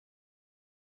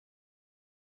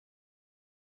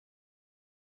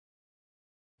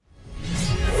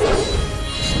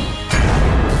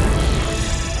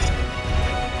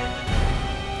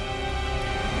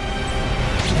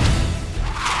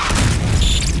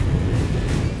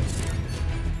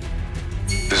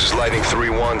Lightning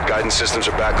 3-1, guidance systems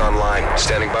are back online.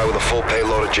 Standing by with a full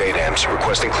payload of JDAMs,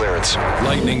 requesting clearance.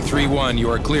 Lightning 3-1, you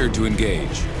are cleared to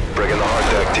engage. Bring in the hard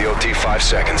deck, DOT 5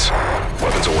 seconds.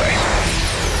 Weapons away.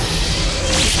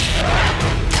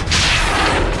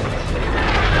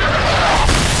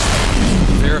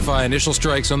 Verify initial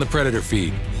strikes on the Predator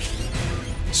feed.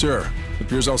 Sir,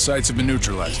 appears all sites have been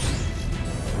neutralized.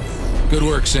 Good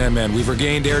work, Sandman. We've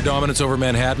regained air dominance over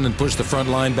Manhattan and pushed the front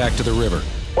line back to the river.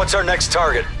 What's our next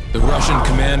target? The Russian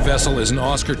command vessel is an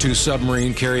Oscar II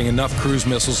submarine carrying enough cruise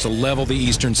missiles to level the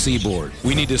eastern seaboard.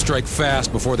 We need to strike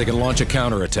fast before they can launch a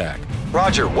counterattack.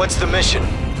 Roger, what's the mission?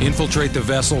 Infiltrate the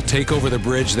vessel, take over the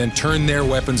bridge, then turn their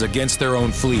weapons against their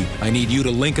own fleet. I need you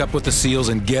to link up with the SEALs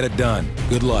and get it done.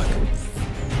 Good luck.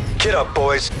 Get up,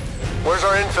 boys. Where's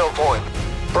our infill point?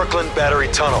 Brooklyn Battery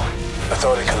Tunnel. I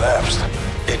thought it collapsed.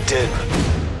 It did.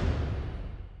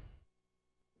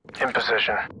 In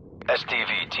position.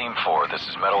 STV, Team 4, this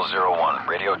is Metal 01.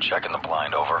 Radio check in the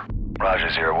blind, over. Roger,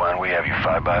 01, we have you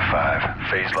 5x5.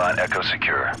 Phase line echo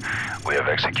secure. We have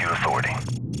execute authority.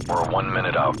 We're 1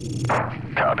 minute out.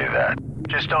 Copy that.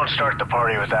 Just don't start the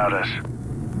party without us.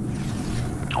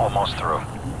 Almost through.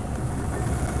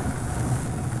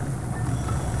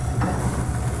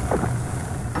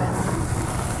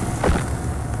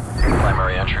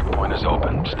 Primary entry point is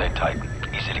open. Stay tight.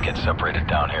 Easy to get separated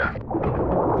down here.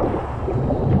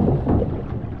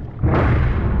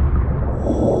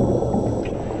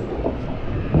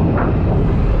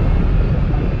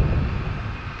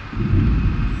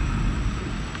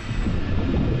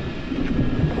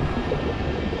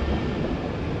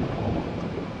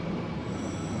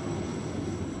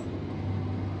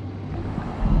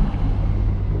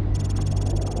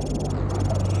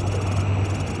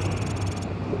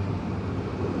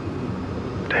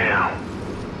 Damn.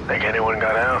 Think anyone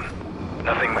got out?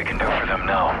 Nothing we can do for them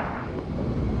now.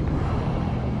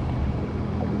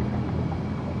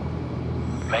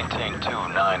 Maintain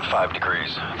 295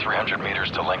 degrees, 300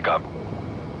 meters to link up.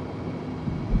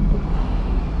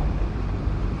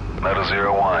 Metal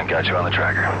 01, got you on the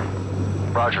tracker.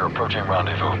 Roger, approaching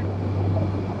rendezvous.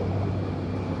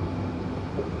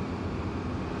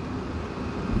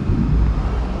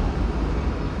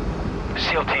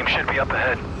 SEAL team should be up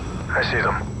ahead. I see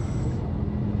them.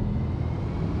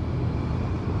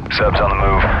 Subs on the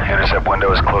move. Intercept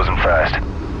window is closing fast.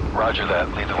 Roger that.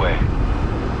 Lead the way.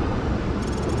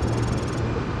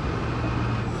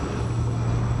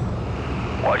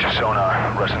 Watch your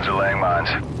sonar. Russians are laying mines.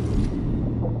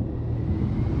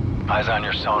 Eyes on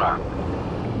your sonar.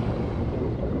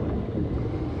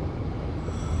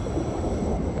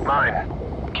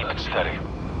 Mine. Keep it steady.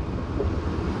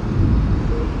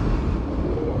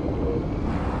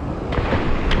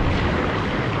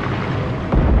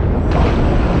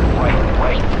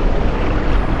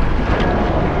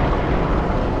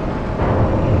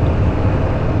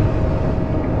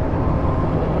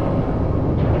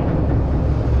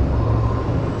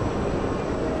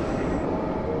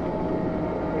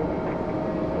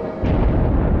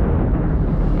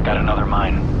 Got another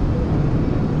mine.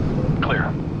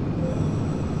 Clear.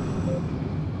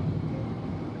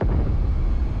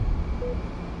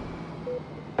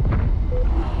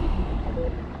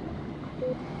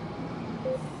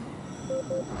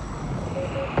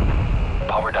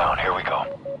 Power down, here we go.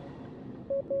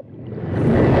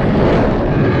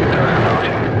 Turret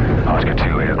approaching. Oscar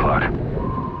 2, 8 o'clock.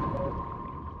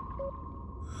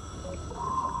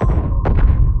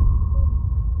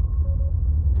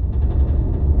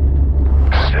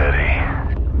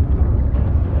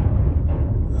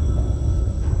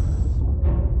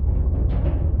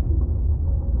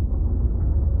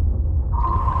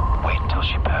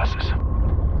 She passes.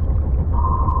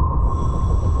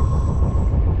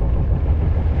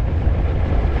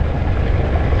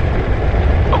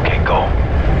 Okay, go.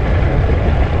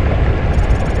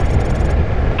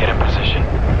 Get in position.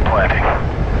 Planting.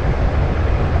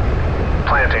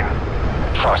 Planting.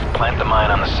 Frost, plant the mine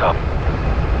on the sub.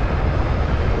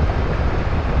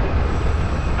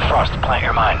 Frost, plant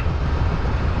your mine.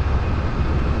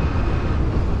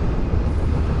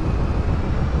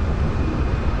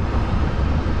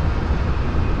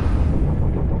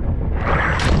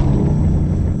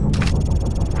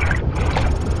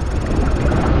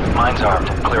 Mine's armed.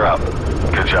 Clear out.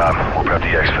 Good job. We'll prep the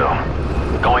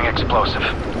exfil. Going explosive.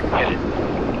 Hit it.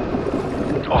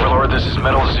 Overlord, this is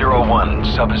Metal 01.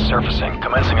 Sub is surfacing.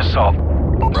 Commencing assault.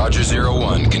 Roger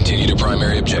 01, continue to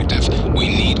primary objective. We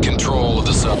need control of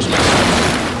the subs.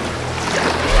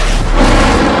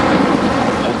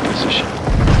 Hold position.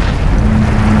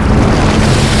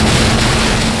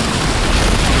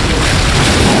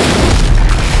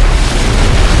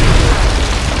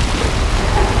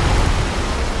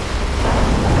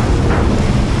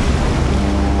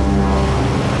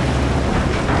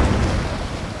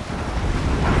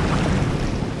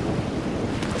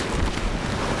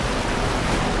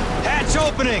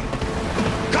 Hatch opening!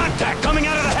 Contact coming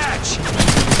out of the hatch!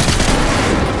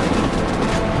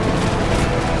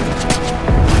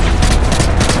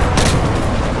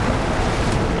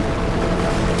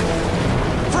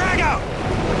 Frag out!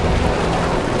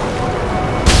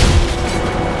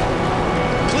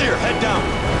 Clear, head down.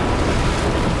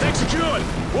 Deck secured.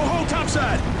 We'll hold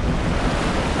topside.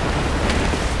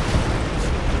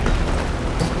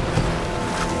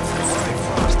 All right,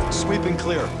 Frost. Sweep and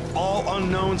clear. All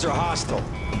unknowns are hostile.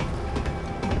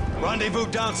 Rendezvous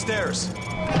downstairs.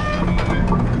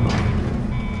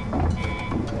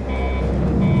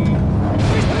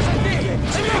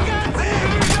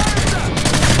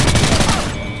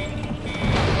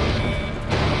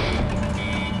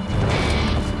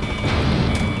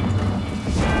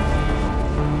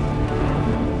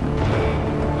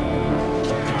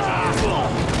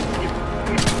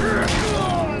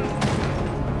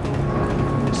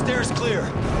 Stairs clear.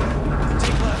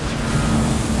 Take left.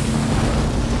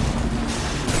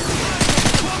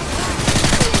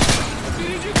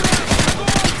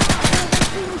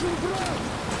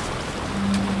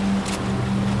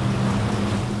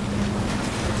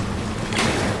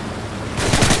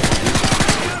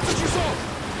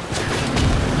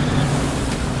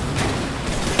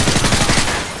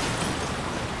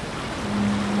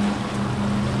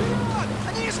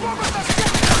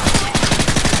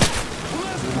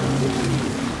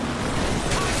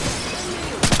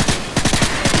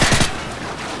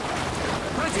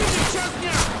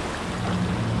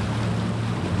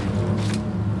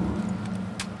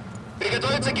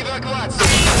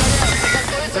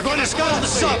 They're going to scuttle the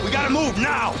sub. We gotta move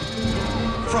now.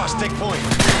 Frost, take point.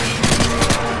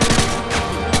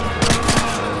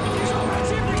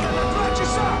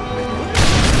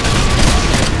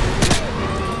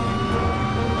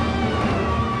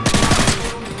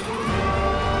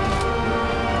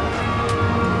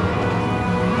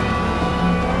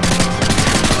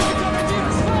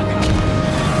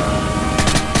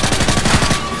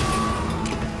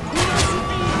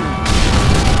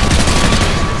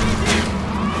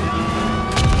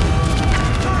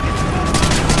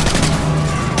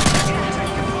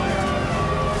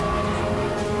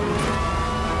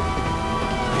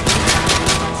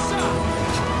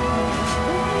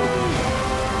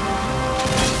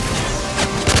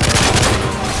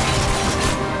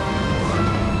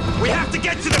 We have to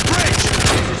get to the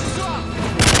bridge!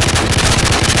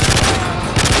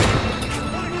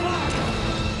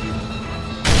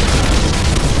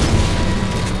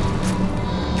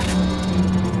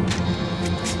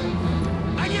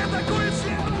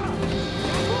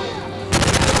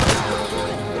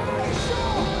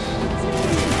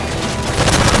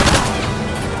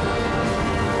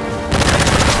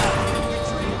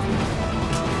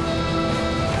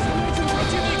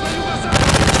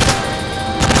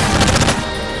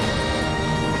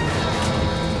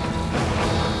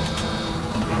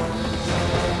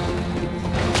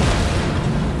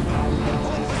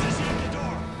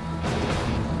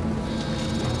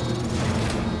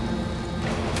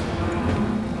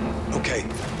 Okay,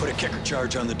 put a kicker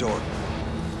charge on the door.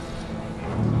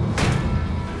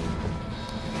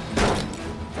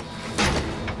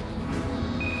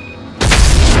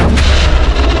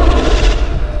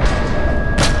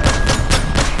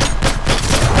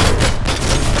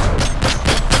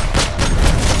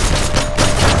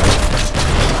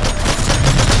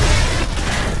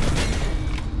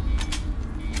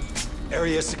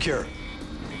 Area secure.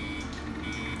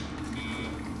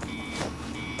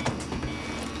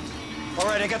 All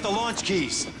right, I got the launch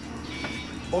keys.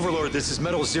 Overlord, this is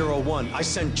Metal 01. I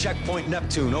send checkpoint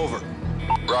Neptune, over.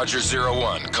 Roger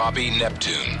 01. Copy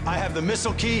Neptune. I have the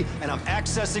missile key, and I'm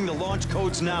accessing the launch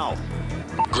codes now.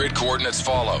 Grid coordinates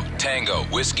follow. Tango,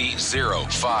 Whiskey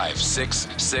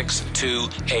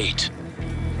 056628.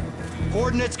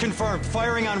 Coordinates confirmed.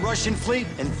 Firing on Russian fleet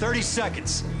in 30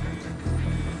 seconds.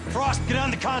 Frost, get on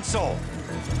the console.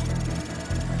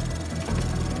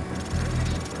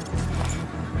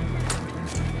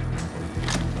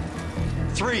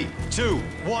 Three, two,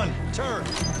 one, turn.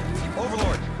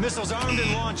 Overlord, missiles armed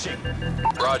and launching.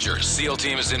 Roger. SEAL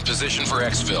team is in position for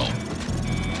exfil.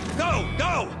 Go,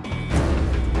 go!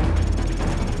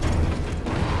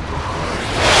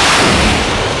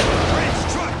 Bridge,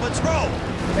 truck, let's roll!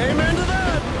 Amen to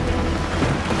that!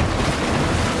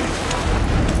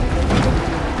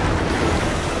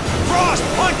 Frost,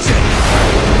 punch it!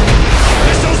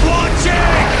 Missiles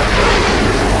launching!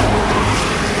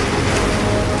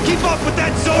 Keep up with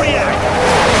that Zodiac!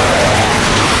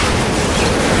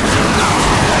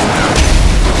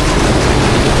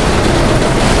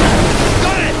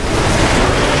 Got it!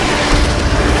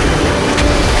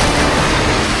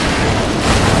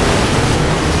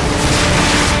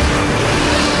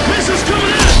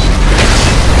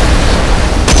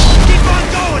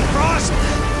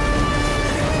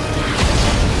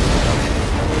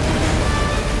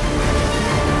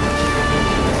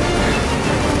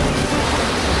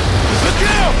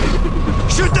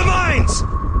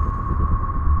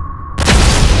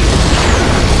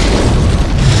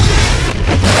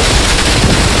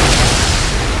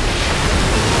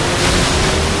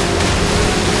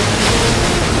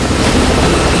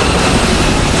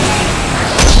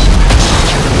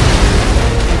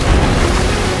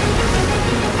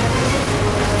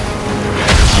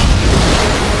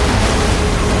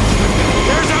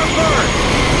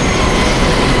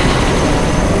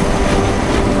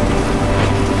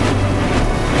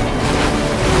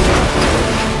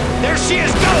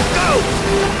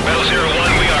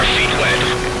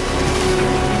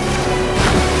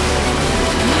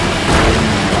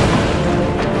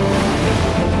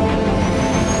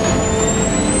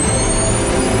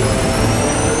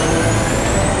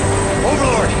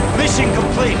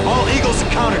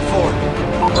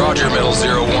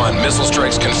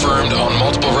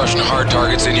 hard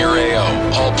targets in your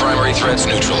AO. All primary threats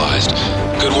neutralized.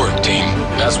 Good work, team.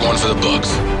 That's one for the books.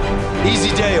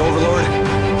 Easy day, Overlord.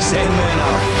 Sandman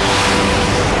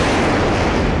out.